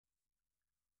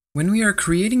When we are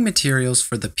creating materials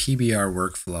for the PBR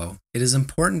workflow, it is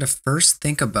important to first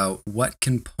think about what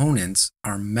components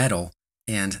are metal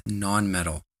and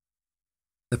non-metal.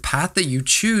 The path that you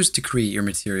choose to create your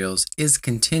materials is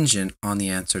contingent on the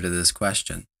answer to this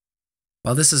question.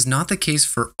 While this is not the case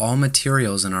for all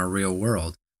materials in our real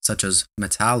world, such as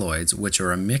metalloids, which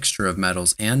are a mixture of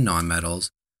metals and non-metals,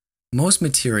 most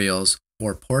materials,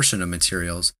 or portion of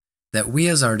materials, that we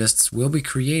as artists will be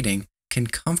creating can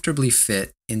comfortably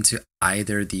fit into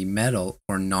either the metal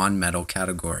or non-metal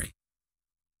category.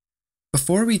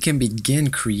 Before we can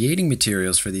begin creating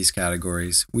materials for these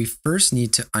categories, we first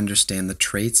need to understand the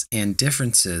traits and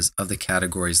differences of the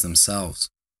categories themselves.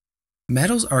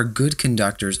 Metals are good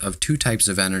conductors of two types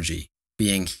of energy,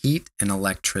 being heat and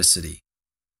electricity.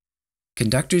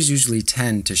 Conductors usually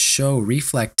tend to show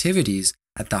reflectivities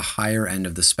at the higher end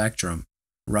of the spectrum,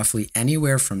 roughly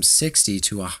anywhere from 60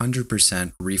 to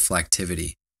 100%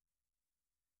 reflectivity.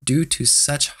 Due to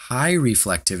such high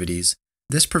reflectivities,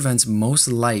 this prevents most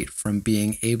light from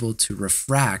being able to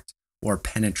refract or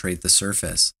penetrate the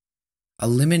surface,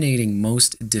 eliminating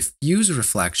most diffuse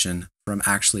reflection from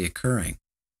actually occurring.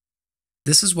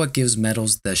 This is what gives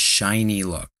metals the shiny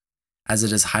look, as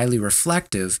it is highly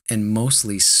reflective and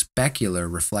mostly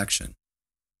specular reflection.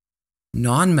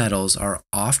 Non-metals are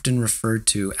often referred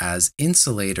to as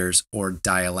insulators or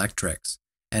dielectrics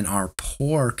and are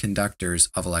poor conductors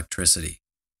of electricity.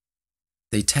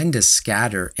 They tend to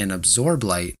scatter and absorb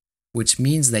light, which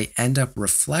means they end up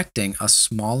reflecting a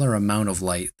smaller amount of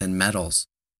light than metals.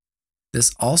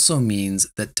 This also means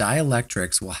that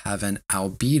dielectrics will have an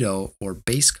albedo or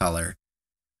base color,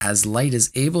 as light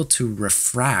is able to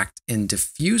refract and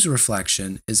diffuse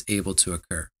reflection is able to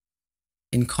occur.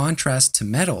 In contrast to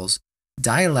metals,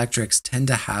 dielectrics tend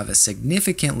to have a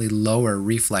significantly lower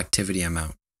reflectivity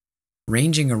amount,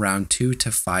 ranging around 2 to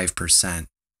 5%,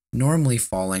 normally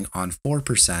falling on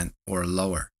 4% or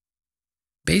lower.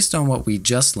 Based on what we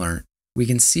just learned, we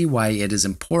can see why it is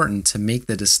important to make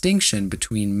the distinction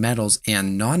between metals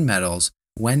and non-metals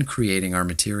when creating our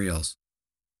materials.